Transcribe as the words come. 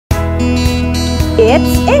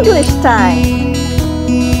It's English time!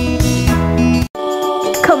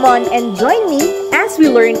 Come on and join me as we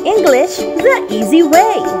learn English the easy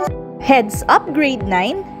way! Heads up grade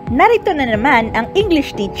 9, narito na naman ang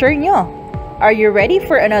English teacher nyo. Are you ready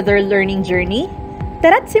for another learning journey?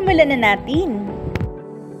 Tara't simulan na natin!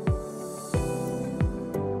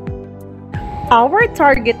 Our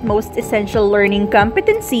target most essential learning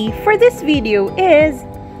competency for this video is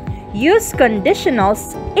use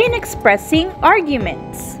conditionals in expressing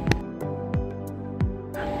arguments.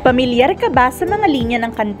 Pamilyar ka ba sa mga linya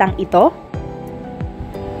ng kantang ito?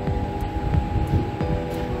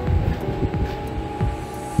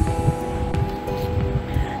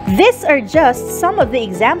 These are just some of the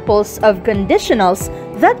examples of conditionals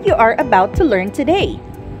that you are about to learn today.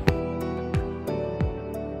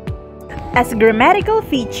 As grammatical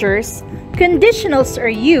features, conditionals are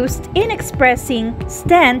used in expressing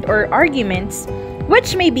stand or arguments,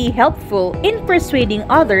 which may be helpful in persuading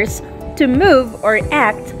others to move or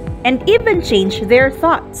act and even change their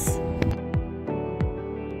thoughts.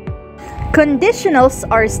 Conditionals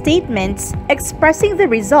are statements expressing the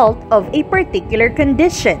result of a particular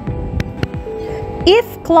condition. If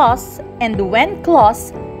clause and when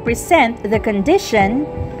clause present the condition,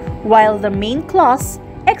 while the main clause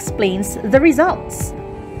explains the results.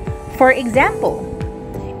 For example,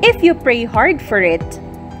 if you pray hard for it,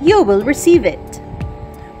 you will receive it.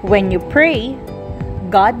 When you pray,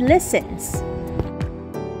 God listens.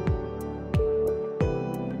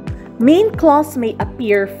 Main clause may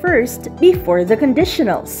appear first before the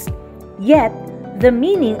conditionals, yet the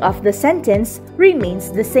meaning of the sentence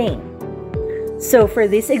remains the same. So for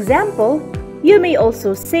this example, you may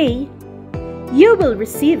also say, you will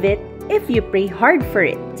receive it if you pray hard for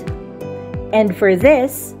it. And for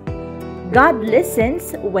this, God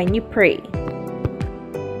listens when you pray.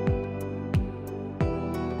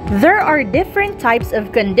 There are different types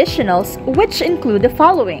of conditionals which include the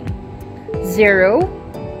following: 0,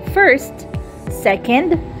 first,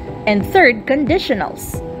 second, and third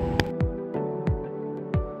conditionals.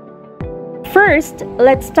 First,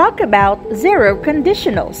 let's talk about zero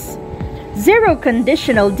conditionals. Zero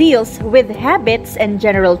conditional deals with habits and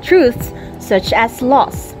general truths such as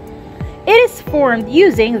laws. It is formed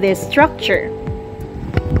using this structure.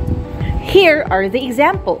 Here are the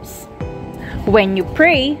examples. When you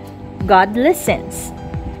pray, God listens.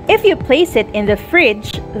 If you place it in the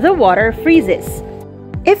fridge, the water freezes.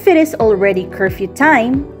 If it is already curfew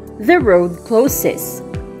time, the road closes.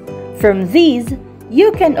 From these,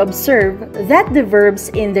 you can observe that the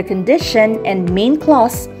verbs in the condition and main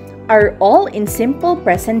clause are all in simple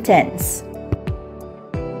present tense.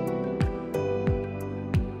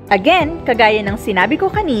 Again, kagaya ng sinabi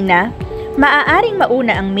ko kanina, maaaring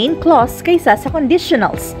mauna ang main clause kaysa sa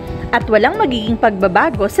conditionals at walang magiging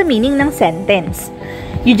pagbabago sa meaning ng sentence.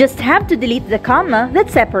 You just have to delete the comma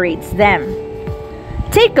that separates them.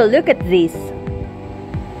 Take a look at this.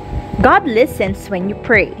 God listens when you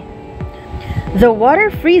pray. The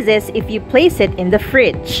water freezes if you place it in the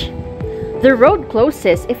fridge. The road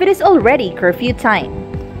closes if it is already curfew time.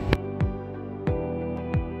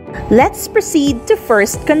 Let's proceed to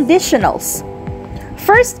first conditionals.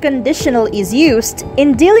 First conditional is used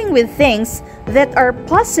in dealing with things that are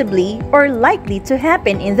possibly or likely to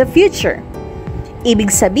happen in the future. Ibig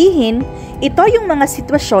sabihin, ito yung mga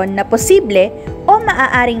sitwasyon na posible o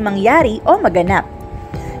maaaring mangyari o maganap.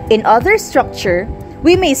 In other structure,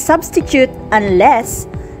 we may substitute unless,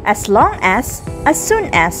 as long as soon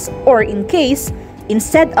as, or in case,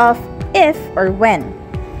 instead of if or when.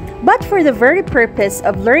 But for the very purpose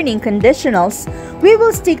of learning conditionals, we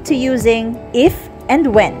will stick to using if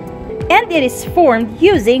and when. And it is formed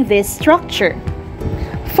using this structure.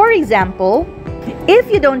 For example,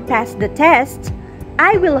 if you don't pass the test,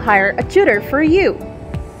 I will hire a tutor for you.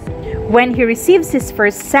 When he receives his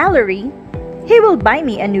first salary, he will buy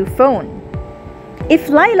me a new phone. If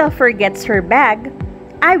Lila forgets her bag,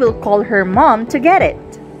 I will call her mom to get it.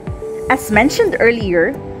 As mentioned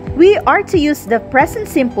earlier, we are to use the present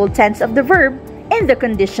simple tense of the verb in the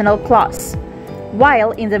conditional clause,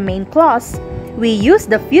 while in the main clause, we use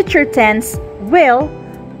the future tense will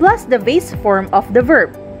plus the base form of the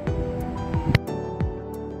verb.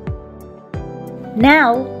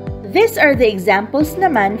 Now, these are the examples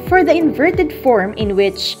naman for the inverted form in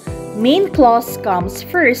which main clause comes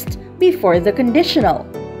first before the conditional.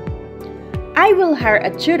 I will hire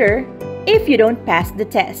a tutor if you don't pass the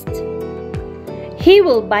test. He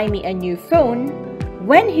will buy me a new phone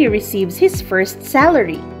when he receives his first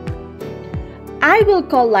salary. I will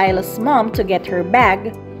call Lila's mom to get her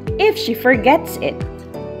bag if she forgets it.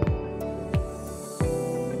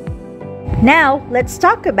 Now, let's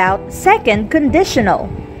talk about second conditional.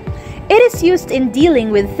 It is used in dealing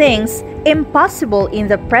with things impossible in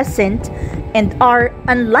the present and are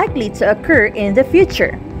unlikely to occur in the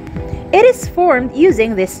future. It is formed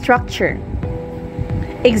using this structure.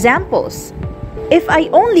 Examples: if I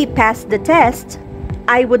only passed the test,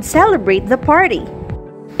 I would celebrate the party.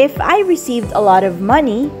 If I received a lot of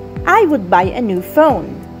money, I would buy a new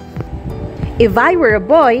phone. If I were a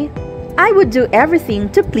boy, I would do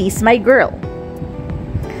everything to please my girl.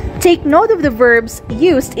 Take note of the verbs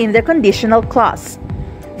used in the conditional clause.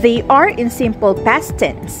 They are in simple past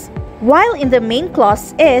tense, while in the main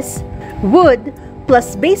clause is would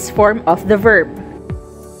plus base form of the verb.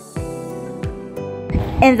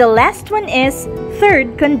 And the last one is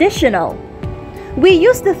third conditional. We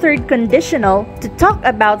use the third conditional to talk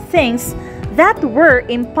about things that were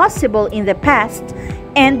impossible in the past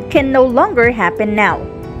and can no longer happen now.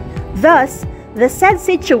 Thus, the said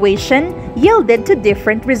situation yielded to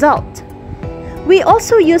different result. We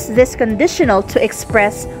also use this conditional to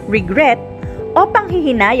express regret o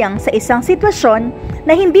panghihinayang sa isang sitwasyon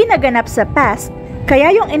na hindi naganap sa past,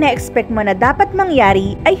 kaya yung ina-expect mo na dapat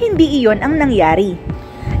mangyari ay hindi iyon ang nangyari.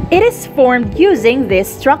 It is formed using this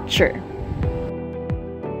structure.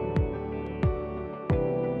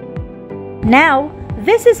 Now,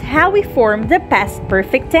 this is how we form the past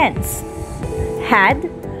perfect tense. Had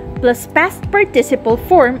plus past participle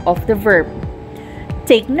form of the verb.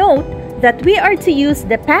 Take note that we are to use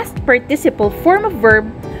the past participle form of verb,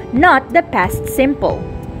 not the past simple.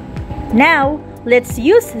 Now, let's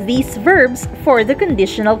use these verbs for the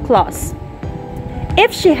conditional clause.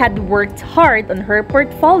 If she had worked hard on her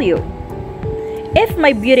portfolio. If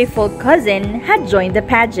my beautiful cousin had joined the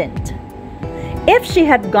pageant. If she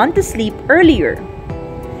had gone to sleep earlier.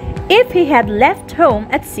 If he had left home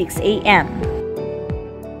at 6 a.m.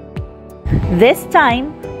 This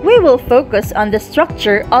time, we will focus on the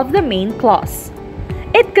structure of the main clause.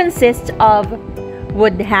 It consists of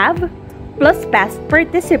would have plus past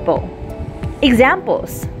participle.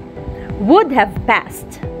 Examples: would have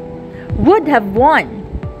passed, would have won,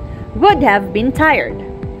 would have been tired,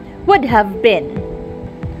 would have been.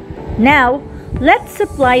 Now, let's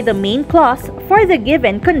apply the main clause for the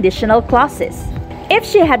given conditional clauses. If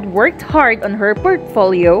she had worked hard on her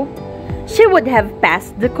portfolio, she would have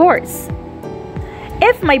passed the course.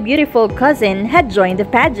 If my beautiful cousin had joined the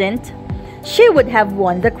pageant, she would have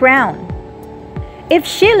won the crown. If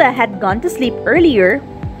Sheila had gone to sleep earlier,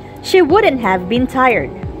 she wouldn't have been tired.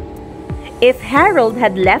 If Harold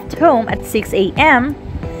had left home at 6 a.m.,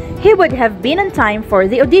 he would have been on time for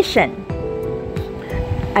the audition.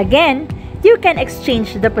 Again, you can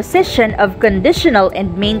exchange the position of conditional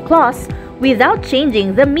and main clause without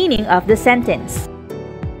changing the meaning of the sentence.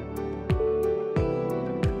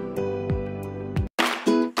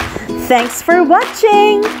 Thanks for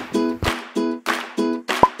watching!